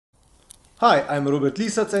Hi, I'm Robert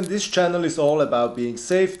Lisac and this channel is all about being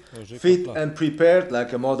safe, fit and prepared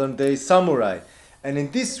like a modern day samurai. And in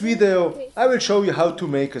this video I will show you how to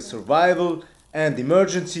make a survival and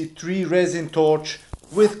emergency tree resin torch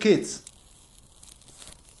with kids.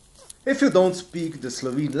 If you don't speak the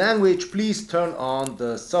Slovene language, please turn on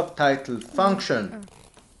the subtitle function.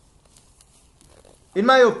 In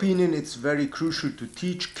my opinion, it's very crucial to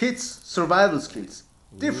teach kids survival skills,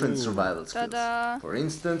 different survival skills. Ta-da. For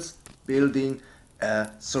instance, building a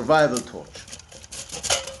survival torch.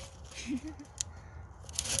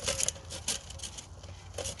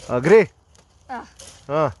 A gre?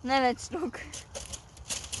 Ne več stok.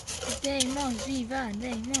 Dajmo, živa,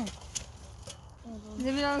 dajmo.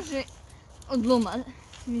 Zdaj bi lahko že odlomali,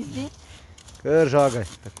 mi zdi. Kar žagaj,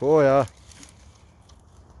 tako ja.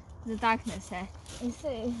 Zatakne se. In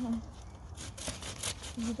se,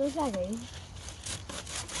 zato žagaj.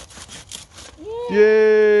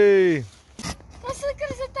 Jej! To se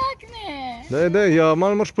kar zatakne. Daj, ja,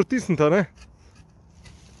 malo moraš pritisniti, ne?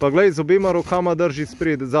 Pa glej, z obema rokama drži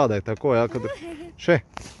spred, zadaj, tako ja. Še,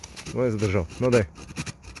 no je zadržal, no daj.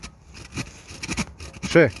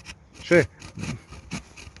 Še.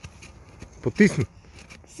 Potisni.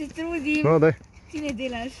 Se trudim, No daj. ti ne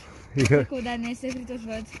delaš. Ja, Tako da ne se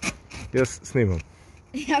pritožvati. jaz snimam.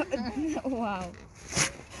 Ja, wow.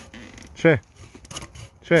 Še.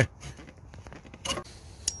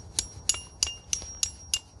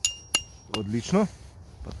 Odlično.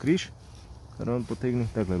 Pa križ. Kar vam potegni.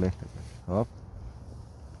 Takle, le. Hop.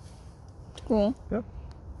 Tako. Ja.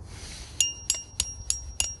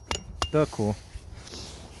 Tako.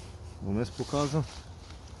 Bom jaz pokazal.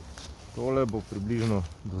 Tole bo približno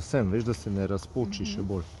do sem. Veš, da se ne razpoči še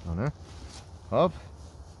bolj. A ne? Hop.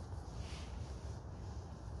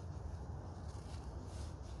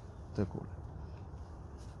 Takole.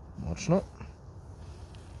 Močno.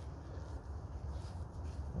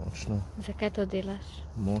 Zakaj to delaš?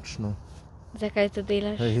 Močno. Zakaj to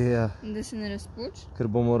delaš? Ja. Da se ne razpoč. Ker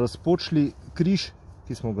bomo razpočili križ,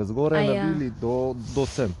 ki smo ga zgoraj A ja. naredili, do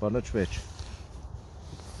sem, pa nič več.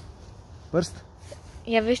 Prst?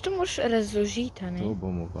 Ja, veš, to moraš razložiti, a ne? To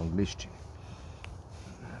bomo v angliščini.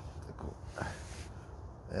 Tako.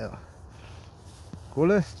 Evo.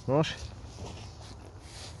 Takole, nož.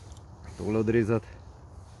 Tole odrezati.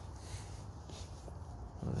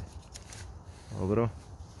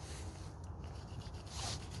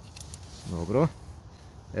 Dobro.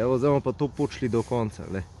 Evo, zdaj bomo pa to počeli do konca,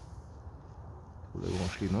 glej. Tole bomo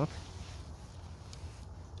šli not.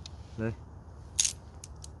 Glej.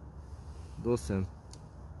 Do sem.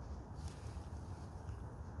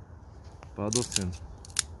 Pa do sem.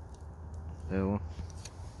 Evo.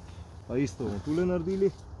 Pa isto bomo tule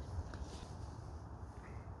naredili.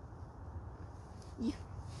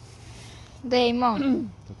 Dajmo.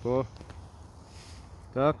 Tako.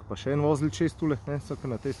 Tak, pa še en vozlič čez tule, ne, vsaka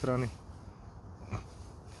na tej strani.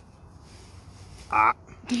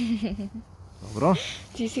 Dobro.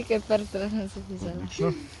 Ti si kaj prtrano zapisala.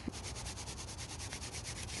 Odlično.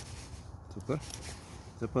 Super.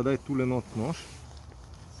 Zdaj pa daj tule not nož.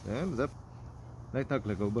 Sem, zdaj. Daj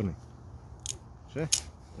takle ga obrni. Še.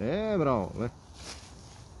 Bravo, le.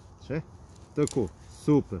 Še. Tako,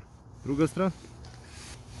 super. Druga stran.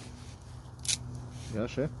 Ja,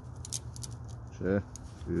 še. Še.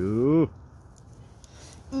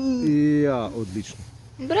 Ja, odlično.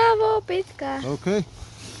 Bravo, Petka. Ok.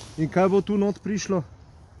 In kaj bo tu not prišlo?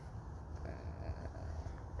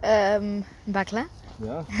 Bakla?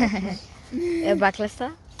 Ja.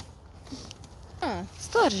 Baklasta?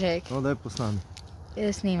 Storžek. No, daj posnami.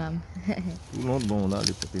 Jaz snimam. Tu not bomo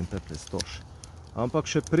dali potem takle storž. Ampak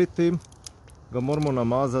še pred tem ga moramo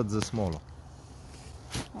namazati z smolo.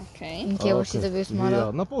 Okej. In kje boš ti dobil smolo? Ja,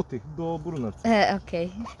 na poti do Brunarca.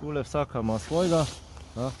 Okej. Tule vsaka ima svojega.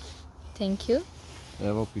 Thank you.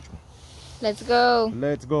 Evo, pičmo. Let's go.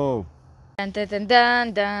 Let's go. Dan, dan, dan,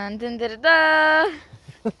 dan, dan, dan, dan.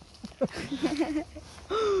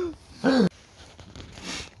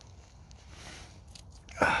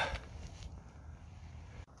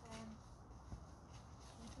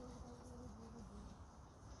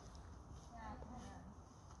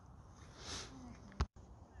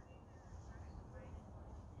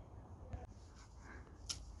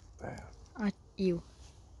 Iu.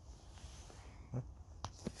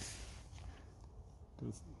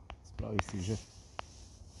 Spravi si že.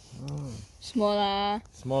 Smola.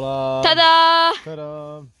 Smola. Tada! Tada!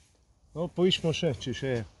 No, poišmo še, če še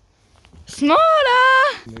je. Smola!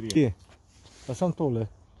 Kje? Pa sam tole.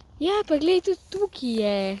 Ja, pa glej, tudi tukaj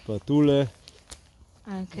je. Pa tule.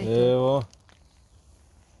 A, kaj je to? Evo.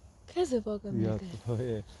 Kaj za Boga mi Ja, je? to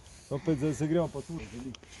je Opet se gremo pa tu.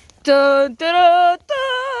 Ta, ta, ta, ta.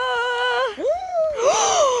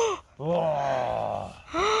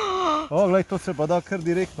 O, glej, to se pa da kar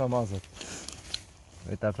direktno mazati.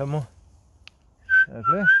 Glej, tepemo.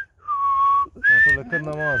 Takle. Pa tole kar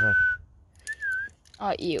namazati.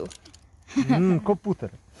 O, iu. Ko puter.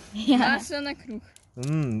 Maslo na kruh.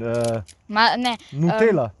 Ne.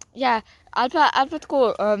 Nutella. Ja, ali pa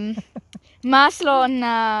tako, maslo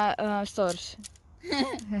na storž.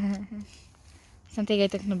 Sem tega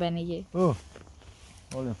itak noben ne je.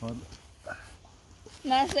 Olje padlo.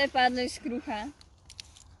 Maslo je padlo iz kruha.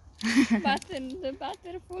 The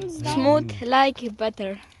butter falls down. Smooth like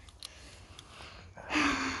butter.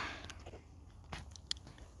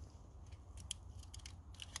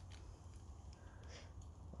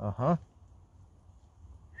 Aha.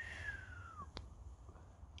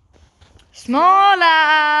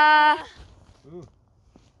 Smola!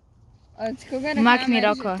 Od koga Makni reklama je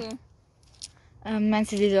roko. že to? Meni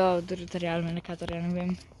se zdi, da od Rotarja Mercatorja, ne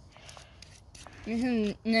vem.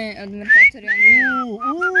 Mislim, ne, od Mercatorja.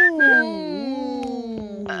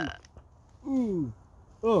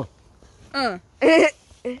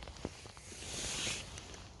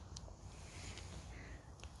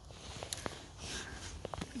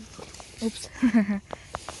 Ups.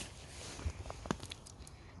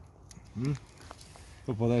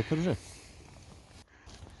 To pa da je kar že.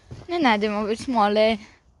 Ne najdemo več smole.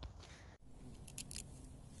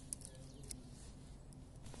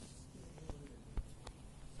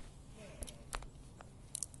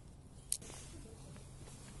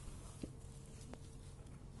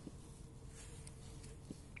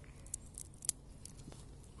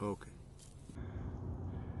 Okay.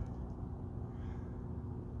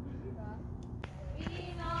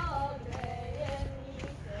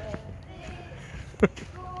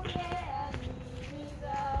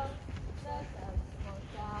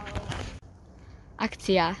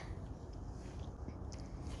 Akcja.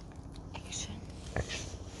 Action.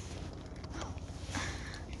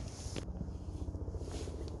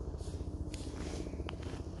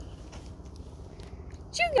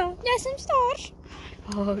 Čugo, ja sem starš.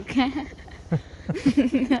 Okay.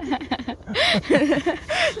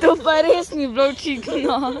 To pa res ni bilo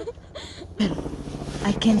očitno.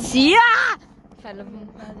 I can see ya! Fella bom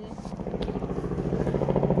padel.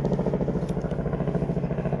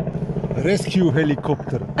 Rescue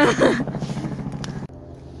helikopter.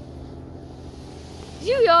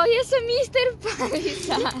 Živijo, jaz sem Mr.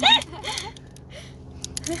 Parica.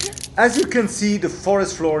 As you can see, the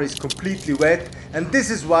forest floor is completely wet, and this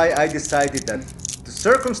is why I decided that the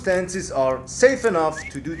circumstances are safe enough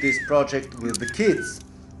to do this project with the kids.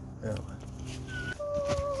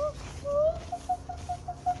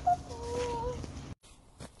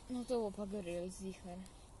 No to bo pa gorel zihar.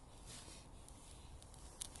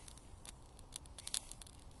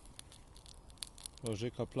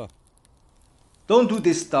 Že kapla. Don't do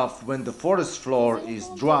this stuff when the forest floor is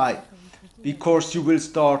dry, because you will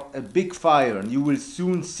start a big fire and you will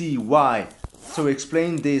soon see why. So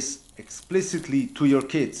explain this explicitly to your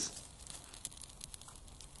kids.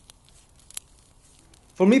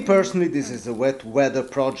 For me personally, this is a wet weather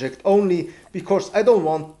project only because I don't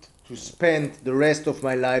want to spend the rest of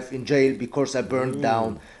my life in jail because I burned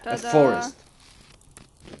down a forest.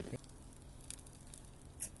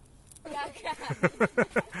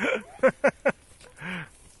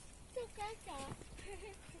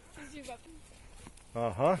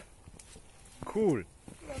 Aha, cool.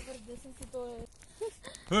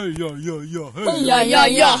 Hey ja ja ja, hey Ja, ja,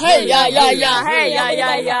 ja, hej, ja, ja, ja, hej, ja,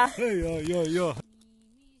 ja, ja. hey ja ja ja.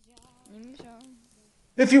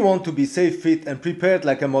 If you want to be safe, fit and prepared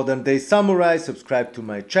like a modern day samurai, subscribe to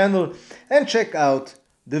my channel and check out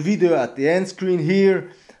the video at the end screen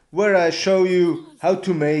here where I show you how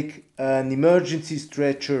to make an emergency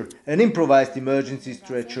stretcher, an improvised emergency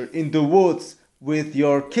stretcher in the woods with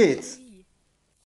your kids.